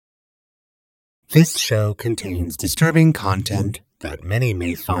This show contains disturbing content that many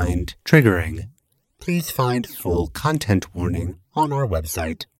may find triggering. Please find full content warning on our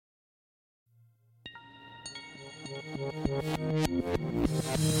website.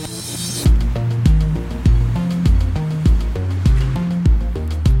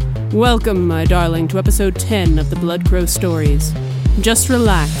 Welcome, my darling, to episode 10 of the Blood Crow Stories. Just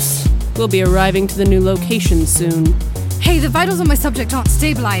relax. We'll be arriving to the new location soon. Hey, the vitals on my subject aren't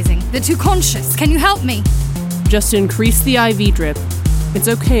stabilizing. They're too conscious. Can you help me? Just increase the IV drip. It's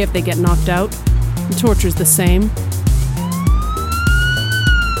okay if they get knocked out. The torture's the same.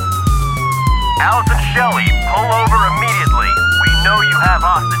 Alice and Shelley, pull over immediately. We know you have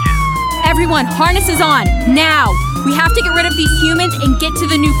hostages. Everyone, harnesses on, now! We have to get rid of these humans and get to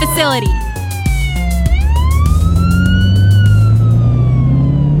the new facility.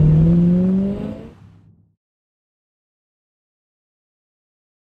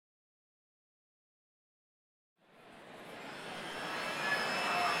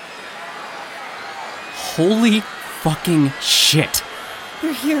 Holy fucking shit.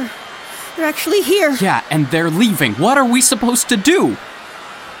 They're here. They're actually here. Yeah, and they're leaving. What are we supposed to do?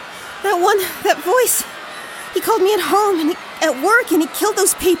 That voice. He called me at home and at work and he killed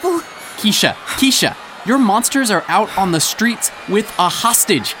those people. Keisha, your monsters are out on the streets with a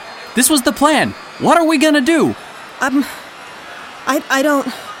hostage. This was the plan. What are we gonna do? I don't...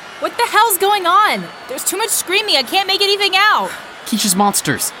 What the hell's going on? There's too much screaming. I can't make anything out. Keisha's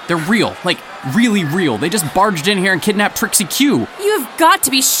monsters. They're real. Like, really real. They just barged in here and kidnapped Trixie Q. You've got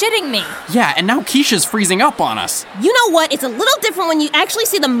to be shitting me. Yeah, and now Keisha's freezing up on us. You know what? It's a little different when you actually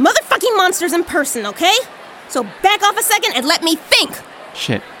see the motherfucking monsters in person, okay? So back off a second and let me think.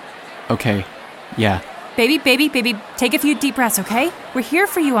 Shit. Okay. Yeah. Baby, take a few deep breaths, okay? We're here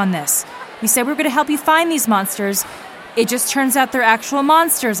for you on this. We said we were going to help you find these monsters. It just turns out they're actual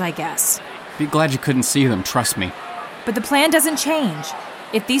monsters, I guess. Be glad you couldn't see them, trust me. But the plan doesn't change.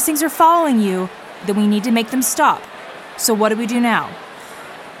 If these things are following you, then we need to make them stop. So what do we do now?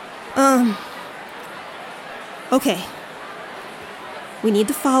 Okay. We need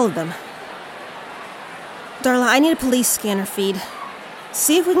to follow them. Darla, I need a police scanner feed.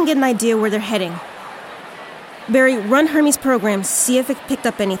 See if we can get an idea where they're heading. Barry, run Hermes' program, see if it picked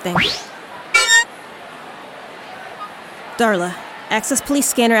up anything. Darla, access police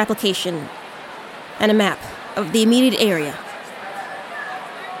scanner application and a map of the immediate area.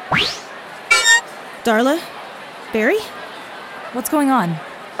 Darla? Barry? What's going on?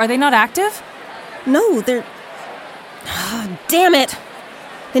 Are they not active? No, they're... damn it!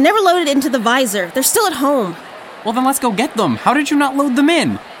 They never loaded into the visor. They're still at home. Well, then let's go get them. How did you not load them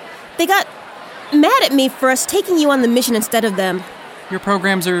in? They got mad at me for us taking you on the mission instead of them. Your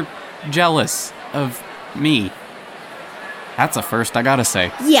programs are jealous of me. That's a first, I gotta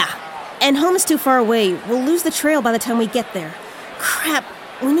say. Yeah, and home is too far away. We'll lose the trail by the time we get there. Crap,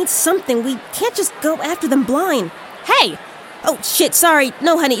 we need something. We can't just go after them blind. Hey! Oh, shit, sorry.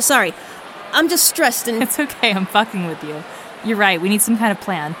 No, honey, sorry. I'm just stressed and... It's okay, I'm fucking with you. You're right, we need some kind of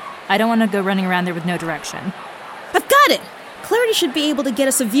plan. I don't want to go running around there with no direction. I've got it! Clarity should be able to get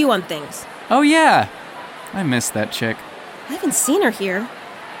us a view on things. Oh, yeah. I missed that chick. I haven't seen her here.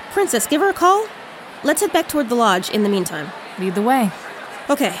 Princess, give her a call. Let's head back toward the lodge in the meantime. Lead the way.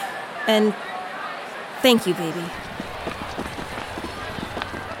 Okay, and thank you, baby.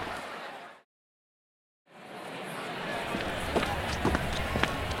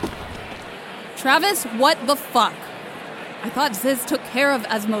 Travis, what the fuck? I thought Ziz took care of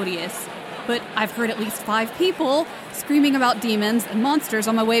Asmodeus, but I've heard at least 5 people screaming about demons and monsters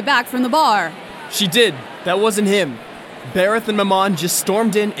on my way back from the bar. She did. That wasn't him. Bareth and Mammon just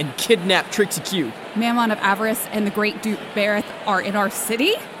stormed in and kidnapped Trixie Q. Mammon of Avarice and the Great Duke Bareth are in our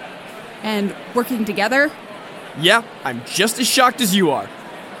city? And working together? Yeah, I'm just as shocked as you are.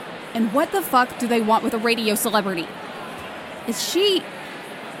 And what the fuck do they want with a radio celebrity? Is she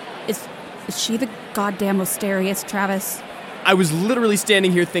the goddamn mysterious, Travis? I was literally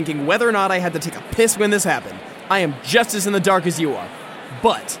standing here thinking whether or not I had to take a piss when this happened. I am just as in the dark as you are.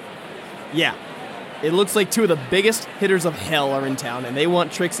 But, yeah, it looks like 2 of the biggest hitters of hell are in town, and they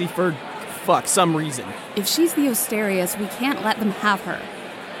want Trixie for, some reason. If she's the Osterius, we can't let them have her.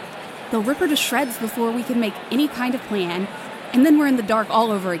 They'll rip her to shreds before we can make any kind of plan, and then we're in the dark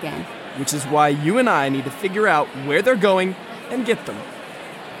all over again. Which is why you and I need to figure out where they're going and get them.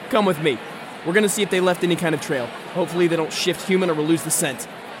 Come with me. We're gonna see if they left any kind of trail. Hopefully they don't shift human or we'll lose the scent.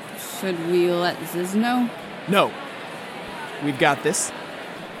 Should we let Ziz know? No. We've got this.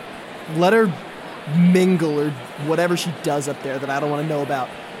 Let her mingle or whatever she does up there that I don't want to know about.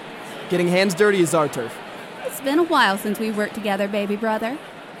 Getting hands dirty is our turf. It's been a while since we worked together, baby brother.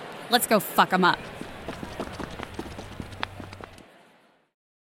 Let's go fuck them up.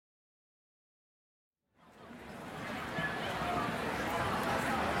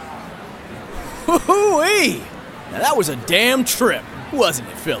 Hoo-hoo-wee! Now that was a damn trip, wasn't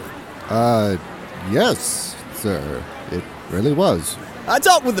it, Philip? Yes, sir. It really was. I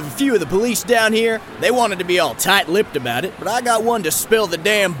talked with a few of the police down here. They wanted to be all tight-lipped about it, but I got one to spill the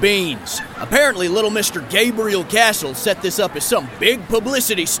damn beans. Apparently, little Mr. Gabriel Castle set this up as some big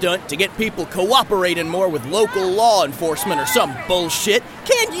publicity stunt to get people cooperating more with local law enforcement or some bullshit.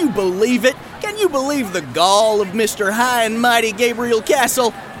 Can you believe it? Can you believe the gall of Mr. High and Mighty Gabriel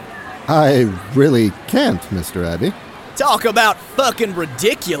Castle? I really can't, Mr. Abbey. Talk about fucking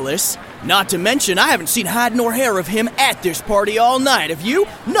ridiculous. Not to mention, I haven't seen hide nor hair of him at this party all night, have you?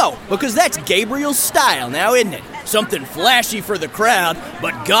 No, because that's Gabriel's style now, isn't it? Something flashy for the crowd,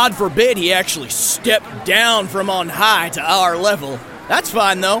 but God forbid he actually stepped down from on high to our level. That's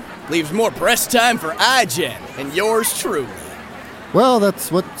fine, though. Leaves more press time for iGen, and yours truly. Well,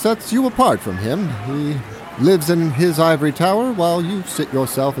 that's what sets you apart from him. He lives in his ivory tower while you sit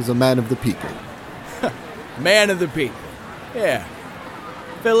yourself as a man of the people. Man of the people. Yeah.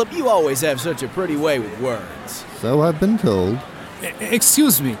 Philip, you always have such a pretty way with words. So I've been told.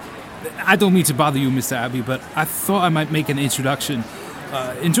 Excuse me. I don't mean to bother you, Mr. Abbey, but I thought I might make an introduction.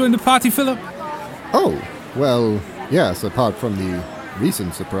 Enjoying the party, Philip? Oh, well, yes, apart from the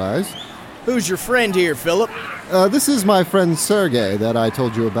recent surprise. Who's your friend here, Philip? This is my friend Sergey that I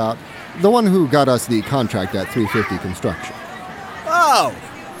told you about. The one who got us the contract at 350 Construction. Oh,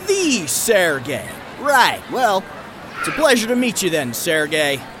 the Sergey. Right, well, it's a pleasure to meet you then,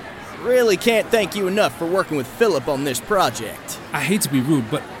 Sergey. Really can't thank you enough for working with Philip on this project. I hate to be rude,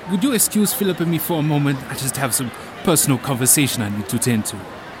 but would you excuse Philip and me for a moment? I just have some personal conversation I need to tend to.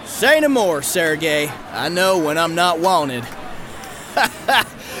 Say no more, Sergey. I know when I'm not wanted.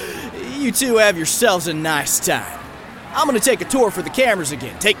 You two have yourselves a nice time. I'm gonna take a tour for the cameras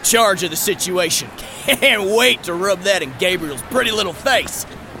again, take charge of the situation. Can't wait to rub that in Gabriel's pretty little face.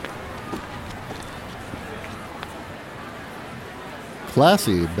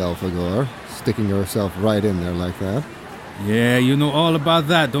 Classy, Belphegor, sticking yourself right in there like that. Yeah, you know all about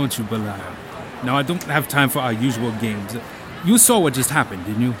that, don't you, Belial? Now, I don't have time for our usual games. You saw what just happened,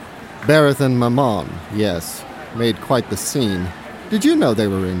 didn't you? Bereth and Mammon, yes. Made quite the scene. Did you know they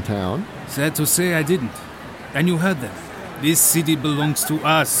were in town? Sad to say I didn't. And you heard them. This city belongs to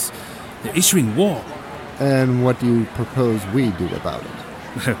us. They're issuing war. And what do you propose we do about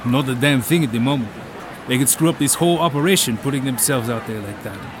it? Not a damn thing at the moment. They could screw up this whole operation putting themselves out there like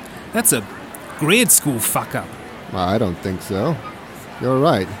that. That's a grade school fuck-up. I don't think so. You're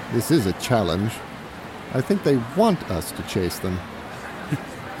right. This is a challenge. I think they want us to chase them.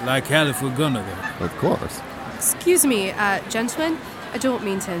 Like hell if we're gonna, though. Of course. Excuse me, gentlemen. I don't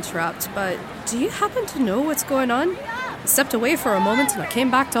mean to interrupt, but do you happen to know what's going on? I stepped away for a moment and I came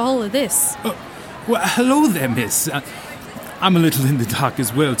back to all of this. Well, hello there, miss. I'm a little in the dark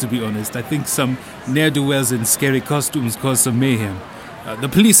as well, to be honest. I think some ne'er-do-wells in scary costumes caused some mayhem. The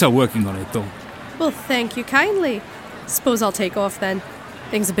police are working on it, though. Well, thank you kindly. Suppose I'll take off then.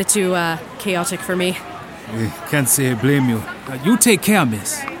 Things a bit too, chaotic for me. Can't say I blame you. You take care,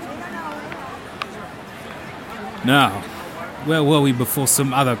 miss. Now, where were we before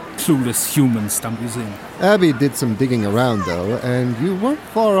some other clueless human stumbles in? Abby did some digging around, though, and you weren't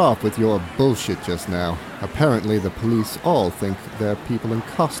far off with your bullshit just now. Apparently the police all think they're people in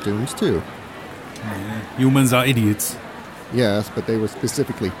costumes, too. Yeah, humans are idiots. Yes, but they were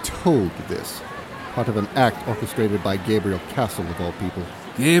specifically told this. Part of an act orchestrated by Gabriel Castle, of all people.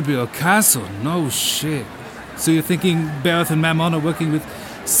 Gabriel Castle? No shit. So you're thinking Bereth and Mammon are working with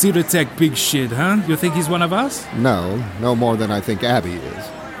Siratech big shit, huh? You think he's one of us? No more than I think Abby is.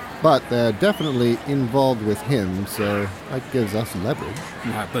 But they're definitely involved with him, so that gives us leverage.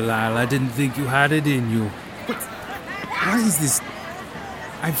 Belial, I didn't think you had it in you. What is this?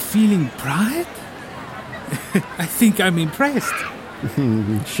 I'm feeling pride? I think I'm impressed.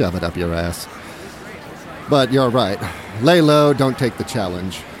 Shove it up your ass. But you're right. Lay low, don't take the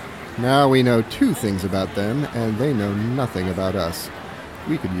challenge. Now we know two things about them, and they know nothing about us.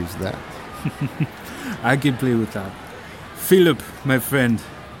 We could use that. I can play with that. Philip, my friend,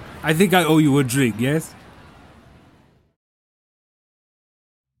 I think I owe you a drink, yes?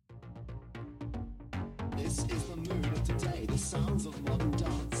 This is the mood of today, the sounds of modern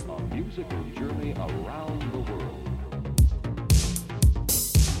dance. A musical journey around the world.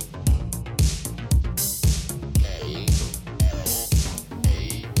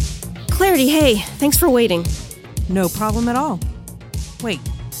 Clarity, hey, thanks for waiting. No problem at all. Wait,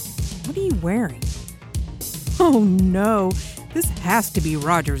 what are you wearing? Oh no, This has to be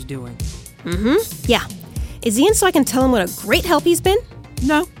Roger's doing. Yeah. Is he in so I can tell him what a great help he's been?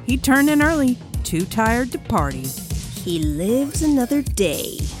 No, he turned in early. Too tired to party. He lives another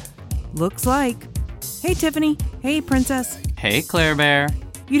day. Looks like. Hey, Tiffany. Hey, Princess. Hey, Claire Bear.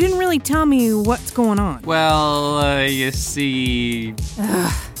 You didn't really tell me what's going on. Well, you see...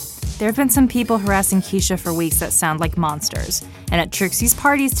 There have been some people harassing Keisha for weeks that sound like monsters. And at Trixie's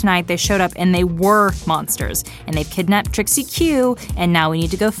parties tonight, they showed up and they were monsters. And they've kidnapped Trixie Q, and now we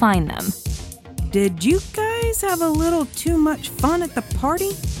need to go find them. Did you guys have a little too much fun at the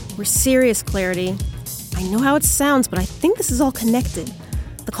party? We're serious, Clarity. I know how it sounds, but I think this is all connected.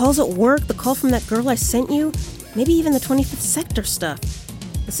 The calls at work, the call from that girl I sent you, maybe even the 25th Sector stuff.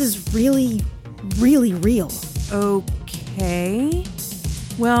 This is really, really real. Okay.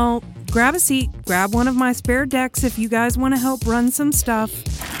 Well, grab a seat, grab one of my spare decks if you guys want to help run some stuff.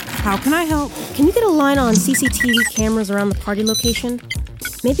 How can I help? Can you get a line on CCTV cameras around the party location?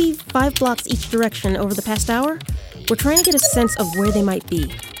 Maybe 5 blocks each direction over the past hour? We're trying to get a sense of where they might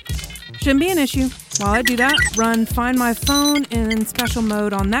be. Shouldn't be an issue. While I do that, run Find My Phone in special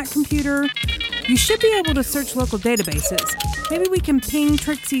mode on that computer. You should be able to search local databases. Maybe we can ping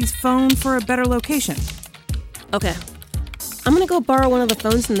Trixie's phone for a better location. Okay. I'm gonna go borrow one of the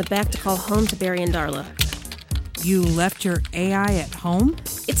phones in the back to call home to Barry and Darla. You left your AI at home?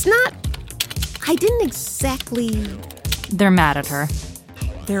 It's not... I didn't exactly... They're mad at her.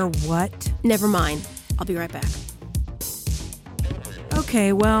 They're what? Never mind. I'll be right back.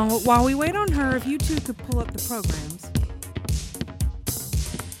 Okay, well, while we wait on her, if you two could pull up the programs.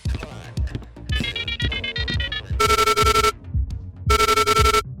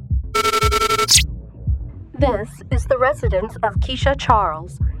 This is the residence of Keisha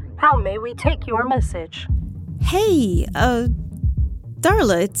Charles. How may we take your message? Hey,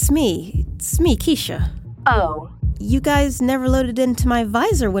 Darla, it's me. It's me, Keisha. Oh. You guys never loaded into my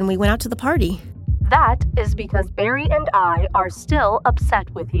visor when we went out to the party. That is because Barry and I are still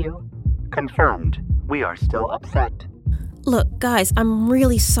upset with you. Confirmed. We are still upset. Look, guys, I'm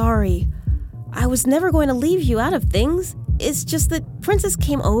really sorry. I was never going to leave you out of things. It's just that Princess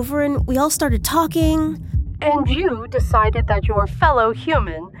came over and we all started talking. And you decided that your fellow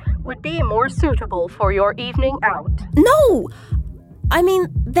human would be more suitable for your evening out. No! I mean,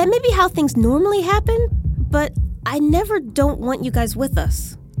 that may be how things normally happen, but I never don't want you guys with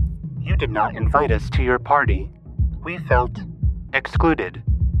us. You did not invite us to your party. We felt excluded.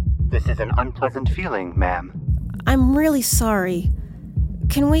 This is an unpleasant feeling, ma'am. I'm really sorry.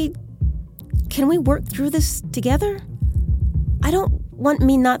 Can we work through this together? I don't want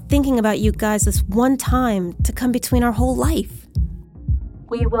me not thinking about you guys this one time to come between our whole life.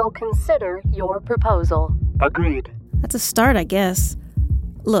 We will consider your proposal. Agreed. That's a start, I guess.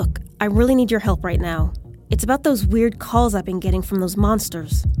 Look, I really need your help right now. It's about those weird calls I've been getting from those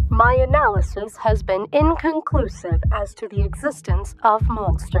monsters. My analysis has been inconclusive as to the existence of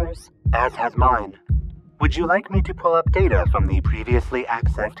monsters. As has mine. Would you like me to pull up data from the previously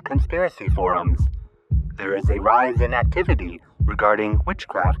accessed conspiracy forums? There is a rise in activity regarding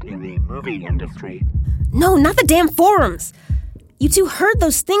witchcraft in the movie industry. No, not the damn forums! You two heard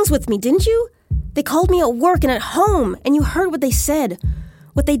those things with me, didn't you? They called me at work and at home, and you heard what they said.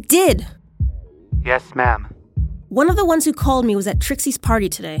 What they did. Yes, ma'am. One of the ones who called me was at Trixie's party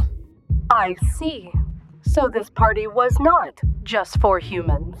today. I see. So this party was not just for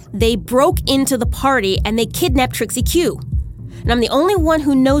humans. They broke into the party and they kidnapped Trixie Q. And I'm the only one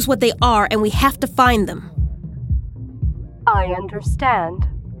who knows what they are, and we have to find them. I understand.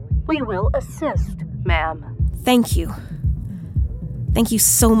 We will assist, ma'am. Thank you. Thank you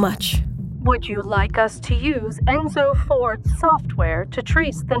so much. Would you like us to use Enzo Ford's software to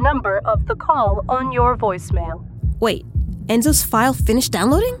trace the number of the call on your voicemail? Wait, Enzo's file finished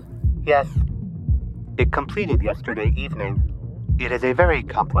downloading? Yes. It completed yesterday evening. It is a very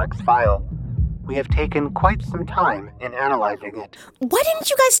complex file. We have taken quite some time in analyzing it. Why didn't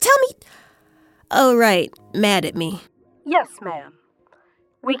you guys tell me? Oh, right. Mad at me. Yes, ma'am.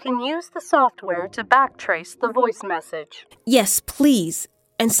 We can use the software to backtrace the voice message. Yes, please.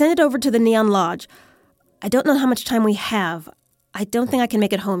 And send it over to the Neon Lodge. I don't know how much time we have. I don't think I can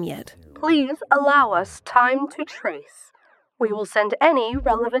make it home yet. Please allow us time to trace. We will send any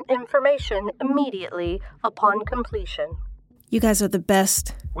relevant information immediately upon completion. You guys are the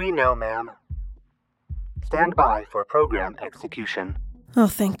best. We know, ma'am. Stand by for program execution. Oh,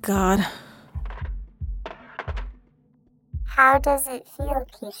 thank God. How does it feel,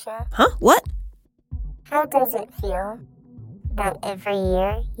 Keisha? Huh? What? How does it feel that every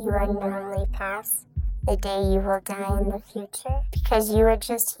year you unknowingly pass The day you will die in the future? Because you are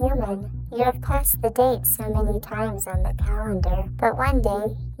just human. You have passed the date so many times on the calendar, but one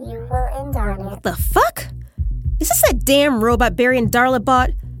day you will end on it. The fuck? Is this that damn robot Barry and Darla bought?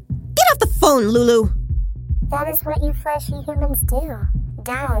 Get off the phone, Lulu! That is what you fleshy humans do.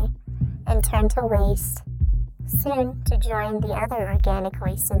 Die. And turn to waste. Soon to join the other organic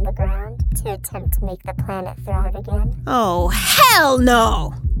waste in the ground to attempt to make the planet thrive again. Oh, hell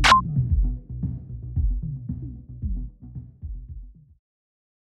no!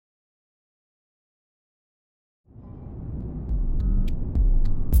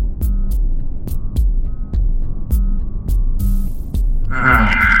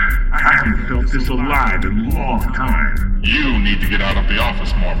 I haven't felt this alive in a long time. You need to get out of the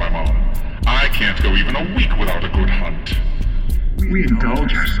office more, my mom. I can't go even a week without a good hunt. We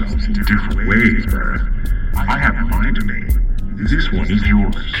indulge ourselves in different ways, Bert. I have mine to me. This one is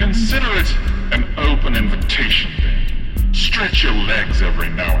yours. Consider it an open invitation, then. Stretch your legs every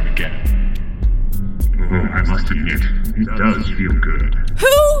now and again. Oh, I must admit, it does feel good.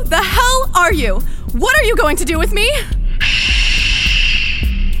 Who the hell are you? What are you going to do with me?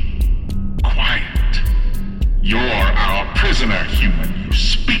 Quiet. You're our prisoner, human. You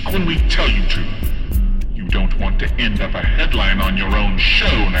speak when we tell you to. You don't want to end up a headline on your own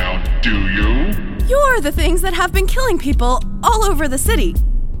show now, do you? You're the things that have been killing people all over the city,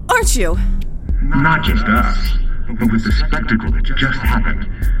 aren't you? Not just us, but with the spectacle that just happened,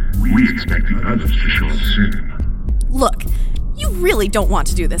 we expect the others to show up soon. Look, you really don't want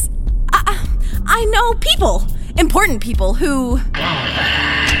to do this. I know people, important people who...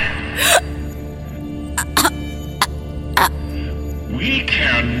 We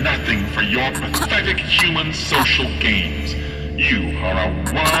care nothing for your pathetic human social games. You are a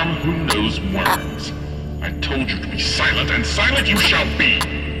worm who knows worms. I told you to be silent, and silent you shall be.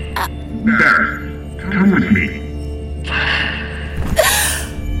 Barrett, come with me.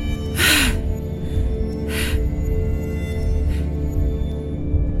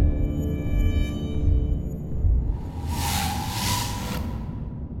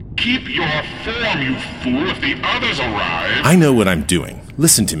 Keep your form, you fool, if the others arrive. I know what I'm doing.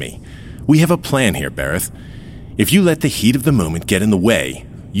 Listen to me. We have a plan here, Barrett. If you let the heat of the moment get in the way,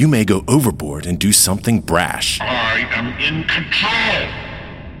 you may go overboard and do something brash. I am in control.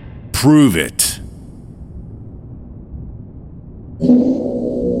 Prove it.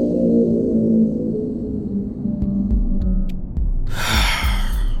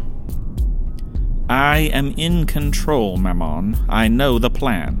 I am in control, Mammon. I know the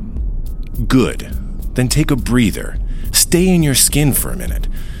plan. Good. Then take a breather. Stay in your skin for a minute.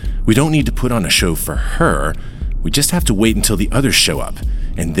 We don't need to put on a show for her. We just have to wait until the others show up.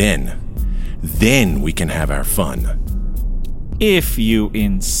 And then we can have our fun. If you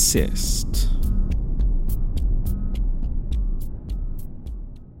insist.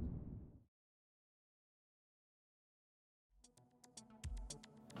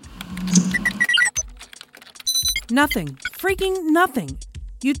 Nothing. Freaking nothing.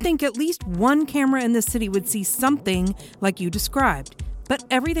 You'd think at least one camera in the city would see something like you described, but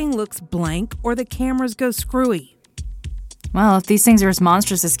everything looks blank or the cameras go screwy. Well, if these things are as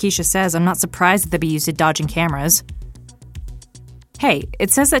monstrous as Keisha says, I'm not surprised that they'd be used at dodging cameras. Hey, it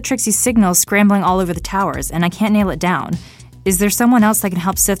says that Trixie's signal's scrambling all over the towers, and I can't nail it down. Is there someone else that can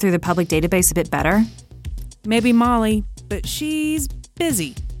help sift through the public database a bit better? Maybe Molly, but she's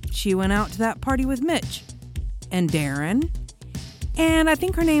busy. She went out to that party with Mitch. And Darren. And I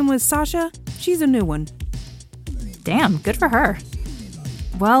think her name was Sasha. She's a new one. Damn, good for her.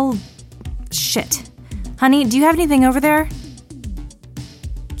 Well, shit. Honey, do you have anything over there?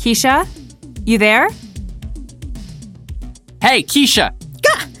 Keisha? You there? Hey, Keisha!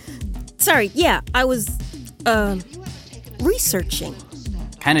 Gah! Sorry, yeah, I was, researching.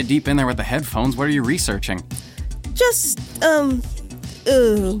 Kinda deep in there with the headphones. What are you researching? Just, Give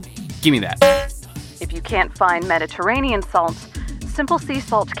me that. If you can't find Mediterranean salts, simple sea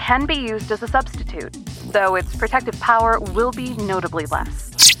salt can be used as a substitute, though its protective power will be notably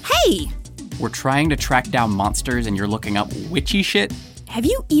less. Hey! We're trying to track down monsters and you're looking up witchy shit? Have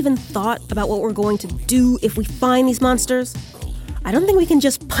you even thought about what we're going to do if we find these monsters? I don't think we can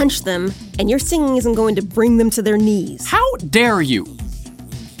just punch them, and your singing isn't going to bring them to their knees. How dare you?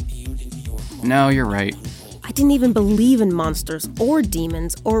 No, you're right. I didn't even believe in monsters or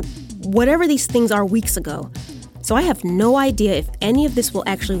demons or whatever these things are weeks ago. So I have no idea if any of this will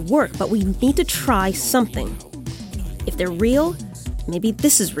actually work, but we need to try something. If they're real, maybe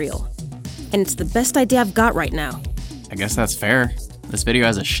this is real. And it's the best idea I've got right now. I guess that's fair. This video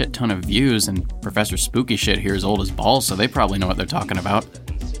has a shit ton of views, and Professor Spooky shit here is old as balls, so they probably know what they're talking about.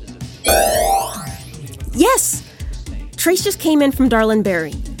 Yes! Trace just came in from Darlin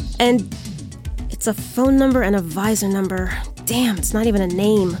Berry. And it's a phone number and a visor number. Damn, it's not even a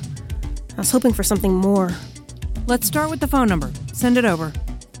name. I was hoping for something more. Let's start with the phone number. Send it over.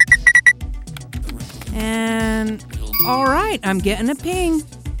 And... all right, I'm getting a ping.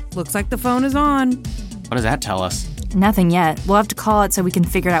 Looks like the phone is on. What does that tell us? Nothing yet. We'll have to call it so we can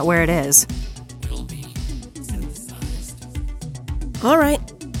figure out where it is. All right.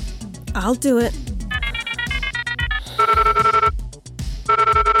 I'll do it.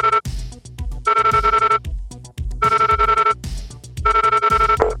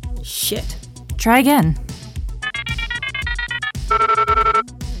 Shit. Try again.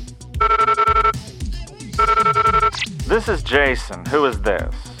 This is Jason. Who is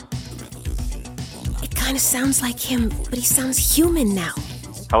this? It kind of sounds like him, but he sounds human now.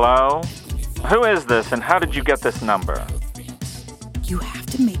 Hello? Who is this and how did you get this number? You have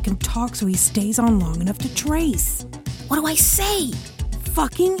to make him talk so he stays on long enough to trace. What do I say?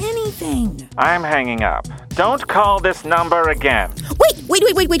 Fucking anything. I'm hanging up. Don't call this number again. Wait.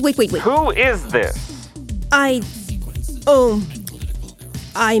 Who is this? I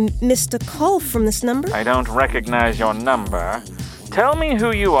missed a call from this number. I don't recognize your number. Tell me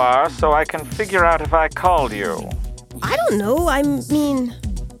who you are so I can figure out if I called you. I don't know. I mean,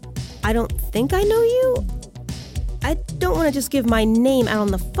 I don't think I know you. I don't want to just give my name out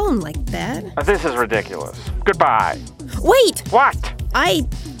on the phone like that. This is ridiculous. Goodbye. Wait! What? I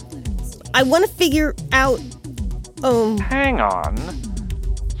want to figure out... Hang on.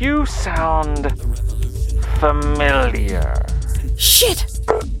 You sound familiar. Shit!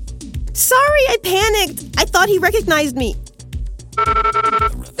 Sorry, I panicked. I thought he recognized me.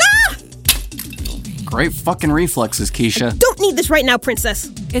 Ah! Great fucking reflexes, Keisha. Don't need this right now, princess.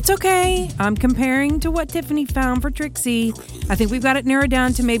 It's okay. I'm comparing to what Tiffany found for Trixie. I think we've got it narrowed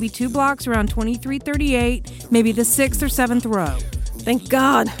down to maybe 2 blocks around 2338, maybe the 6th or 7th row. Thank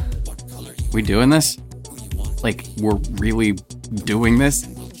God. We doing this? Like, we're really doing this?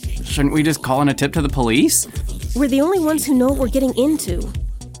 Shouldn't we just call in a tip to the police? We're the only ones who know what we're getting into.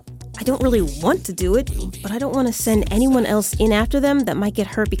 I don't really want to do it, but I don't want to send anyone else in after them that might get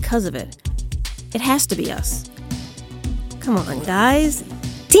hurt because of it. It has to be us. Come on, guys.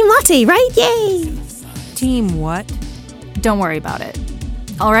 Team Latte, right? Yay! Team what? Don't worry about it.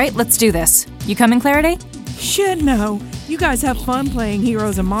 All right, let's do this. You coming, Clarity? Shit, no. You guys have fun playing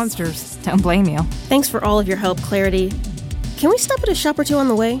heroes and monsters. Don't blame you. Thanks for all of your help, Clarity. Can we stop at a shop or two on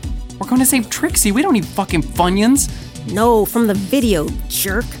the way? We're going to save Trixie. We don't need fucking Funyuns. No, from the video,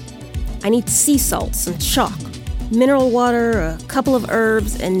 jerk. I need sea salt, some chalk, mineral water, a couple of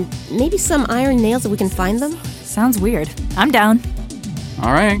herbs, and maybe some iron nails if we can find them. Sounds weird. I'm down.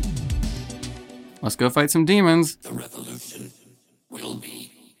 All right. Let's go fight some demons. The revolution will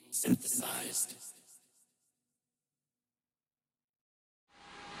be synthesized.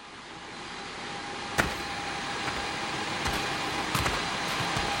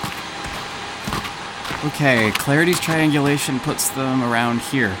 Okay, Clarity's triangulation puts them around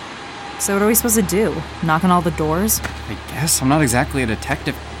here. So what are we supposed to do? Knock on all the doors? I guess I'm not exactly a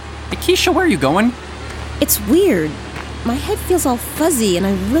detective. Hey, Keisha, where are you going? It's weird. My head feels all fuzzy, and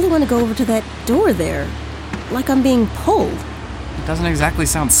I really want to go over to that door there. Like I'm being pulled. It doesn't exactly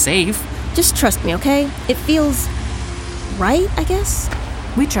sound safe. Just trust me, okay? It feels right, I guess?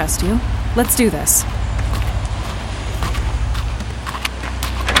 We trust you. Let's do this.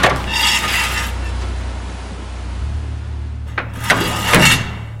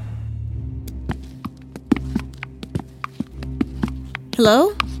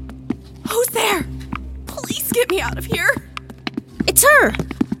 Hello? Who's there? Please get me out of here. It's her!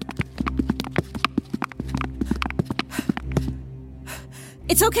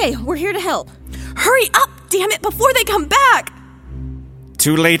 It's okay, we're here to help. Hurry up, damn it, before they come back!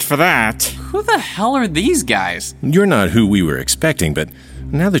 Too late for that. Who the hell are these guys? You're not who we were expecting, but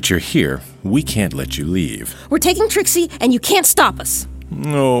now that you're here, we can't let you leave. We're taking Trixie, and you can't stop us.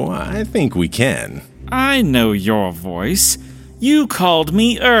 No, I think we can. I know your voice. You called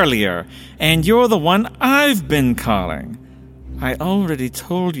me earlier, and you're the one I've been calling. I already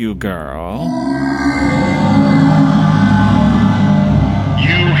told you, girl.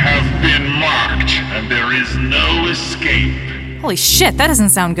 You have been marked, and there is no escape. Holy shit, that doesn't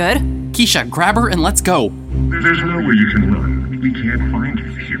sound good. Keisha, grab her and let's go. There's nowhere you can run. We can't find you,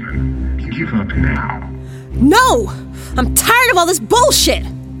 human. Give up now. No! I'm tired of all this bullshit!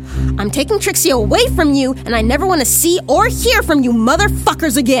 I'm taking Trixie away from you, and I never want to see or hear from you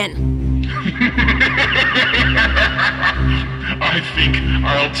motherfuckers again! I think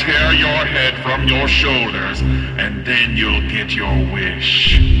I'll tear your head from your shoulders, and then you'll get your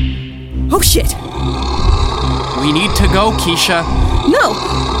wish. Oh, shit. We need to go, Keisha. No.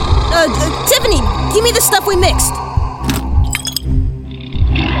 Tiffany, give me the stuff we mixed.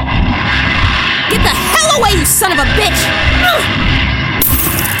 Get the hell away, you son of a bitch!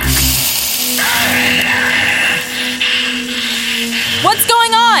 What's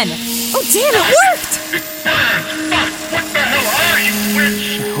going on? Oh, damn, it worked! What the hell are you,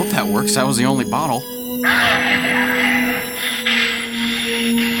 witch? I hope that works. That was the only bottle.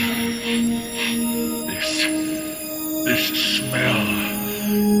 This smell.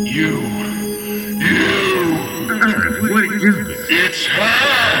 You. What is this? It's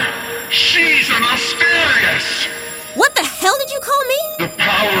her! She's an Asterius! What the hell did you call me? The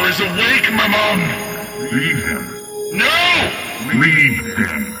power is awake, Maman! Leave him. No! Leave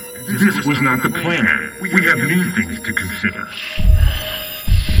them. This was not the plan. We have new things to consider.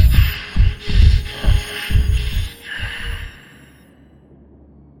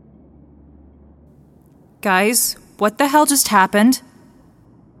 Guys, what the hell just happened?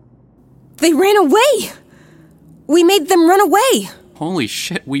 They ran away! We made them run away! Holy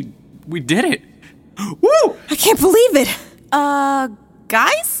shit, we did it. Woo! I can't believe it!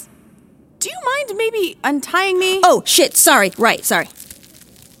 Guys? Do you mind maybe untying me? Oh, shit, sorry. Right, sorry.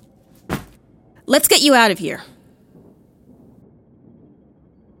 Let's get you out of here.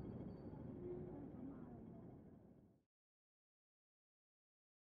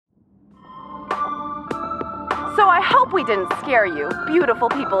 So I hope we didn't scare you, beautiful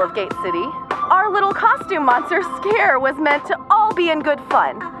people of Gate City. Our little costume monster scare was meant to all be in good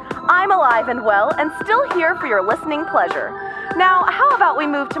fun. I'm alive and well and still here for your listening pleasure. Now, how about we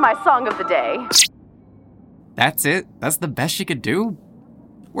move to my song of the day? That's it? That's the best she could do?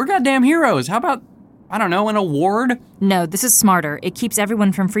 We're goddamn heroes. How about, I don't know, an award? No, this is smarter. It keeps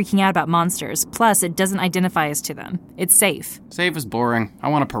everyone from freaking out about monsters. Plus, it doesn't identify us to them. It's safe. Safe is boring. I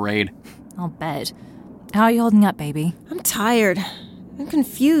want a parade. I'll bet. How are you holding up, baby? I'm tired. I'm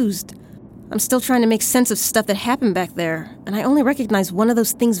confused. I'm still trying to make sense of stuff that happened back there, and I only recognize one of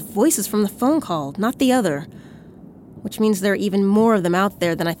those things' voices from the phone call, not the other. Which means there are even more of them out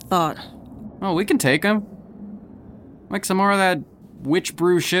there than I thought. Oh, we can take them. Make some more of that witch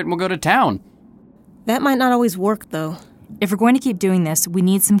brew shit and we'll go to town. That might not always work, though. If we're going to keep doing this, we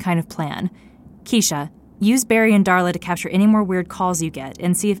need some kind of plan. Keisha, use Barry and Darla to capture any more weird calls you get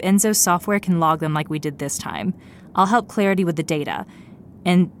and see if Enzo's software can log them like we did this time. I'll help Clarity with the data.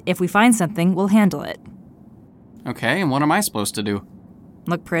 And if we find something, we'll handle it. Okay, and what am I supposed to do?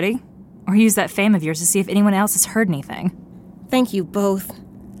 Look pretty? Or use that fame of yours to see if anyone else has heard anything. Thank you both.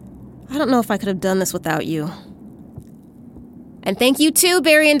 I don't know if I could have done this without you. And thank you too,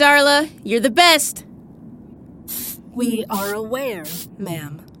 Barry and Darla. You're the best. We are aware,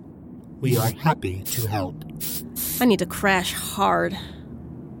 ma'am. We are happy to help. I need to crash hard.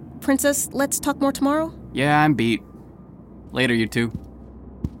 Princess, let's talk more tomorrow? Yeah, I'm beat. Later, you two.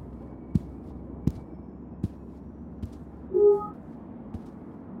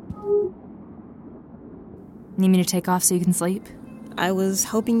 Need me to take off so you can sleep? I was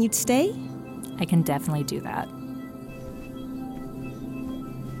hoping you'd stay. I can definitely do that.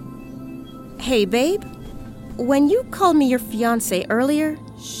 Hey, babe. When you called me your fiancé earlier...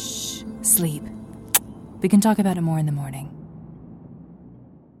 Shh. Sleep. We can talk about it more in the morning.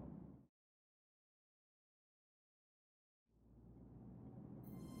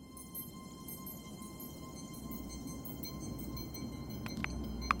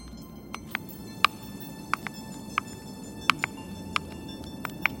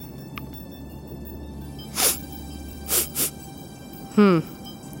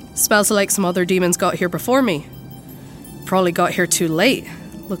 Smells like some other demons got here before me. Probably got here too late.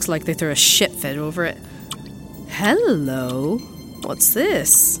 Looks like they threw a shit fit over it. Hello. What's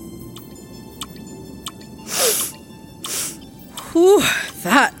this? Whew,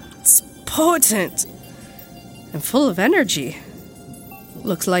 that's potent. And full of energy.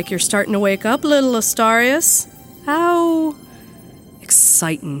 Looks like you're starting to wake up, little Astarius. How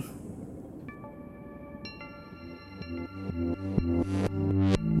exciting.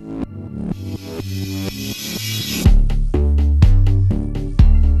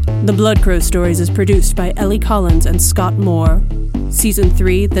 The Blood Crow Stories is produced by Ellie Collins and Scott Moore. Season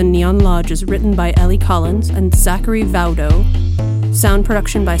 3, The Neon Lodge, is written by Ellie Collins and Zachary Vaudo. Sound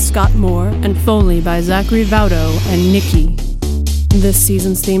production by Scott Moore and Foley by Zachary Vaudo and Nikki. This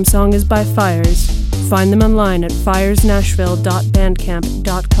season's theme song is by Fires. Find them online at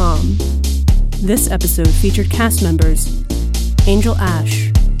firesnashville.bandcamp.com. This episode featured cast members Angel Ash,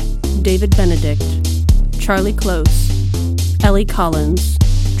 David Benedict, Charlie Close, Ellie Collins,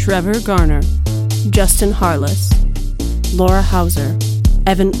 Trevor Garner, Justin Harless, Laura Hauser,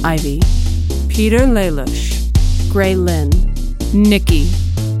 Evan Ivey, Peter Lalush, Gray Lynn, Nikki,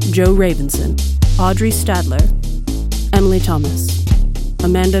 Joe Ravenson, Audrey Stadler, Emily Thomas,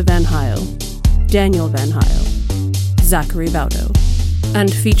 Amanda Van Heil, Daniel Van Heil, Zachary Vaudo,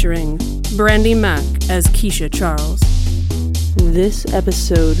 and featuring Brandy Mack as Keisha Charles. This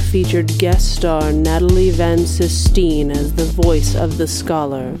episode featured guest star Natalie Van Sistine as the voice of the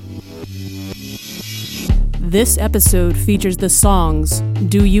scholar. This episode features the songs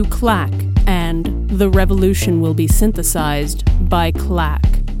Do You Clack and The Revolution Will Be Synthesized by Clack.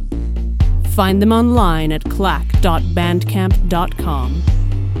 Find them online at clack.bandcamp.com.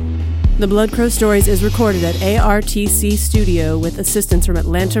 The Blood Crow Stories is recorded at ARTC Studio with assistance from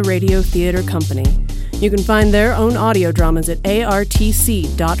Atlanta Radio Theater Company. You can find their own audio dramas at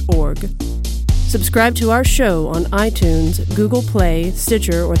artc.org. Subscribe to our show on iTunes, Google Play,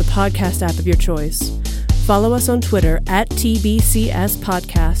 Stitcher, or the podcast app of your choice. Follow us on Twitter at TBCS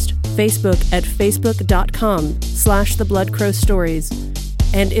Podcast, Facebook at facebook.com/The Blood Crow Stories,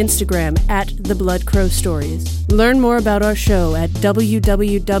 and Instagram at The Blood Crow Stories. Learn more about our show at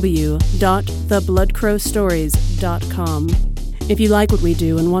www.thebloodcrowstories.com. If you like what we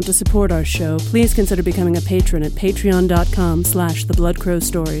do and want to support our show, please consider becoming a patron at patreon.com/The Blood Crow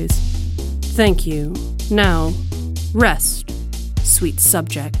Stories. Thank you. Now, rest, sweet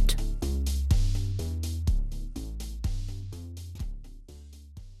subject.